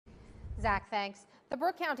Zach, thanks. The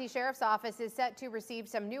Brooke County Sheriff's Office is set to receive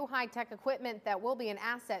some new high-tech equipment that will be an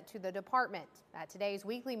asset to the department. At today's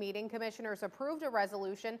weekly meeting, commissioners approved a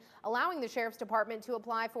resolution allowing the Sheriff's Department to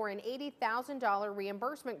apply for an $80,000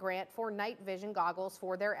 reimbursement grant for night vision goggles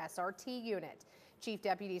for their SRT unit. Chief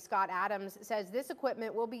Deputy Scott Adams says this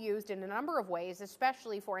equipment will be used in a number of ways,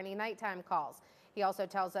 especially for any nighttime calls. He also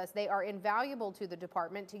tells us they are invaluable to the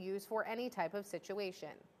department to use for any type of situation.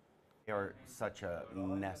 They are such a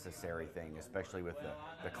necessary thing, especially with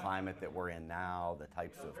the climate that we're in now, the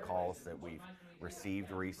types of calls that we've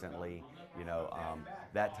received recently.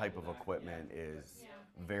 That type of equipment is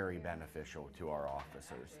very beneficial to our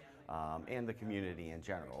officers and the community in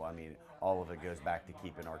general. I mean, all of it goes back to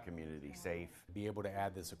keeping our community safe. Be able to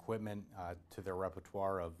add this equipment to their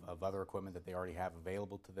repertoire of other equipment that they already have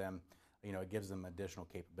available to them. It gives them additional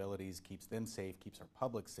capabilities, keeps them safe, keeps our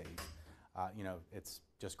public safe. It's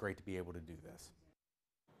just great to be able to do this.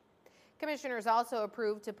 Commissioners also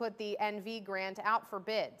approved to put the NV grant out for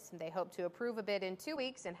bids. They hope to approve a bid in 2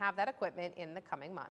 weeks and have that equipment in the coming months.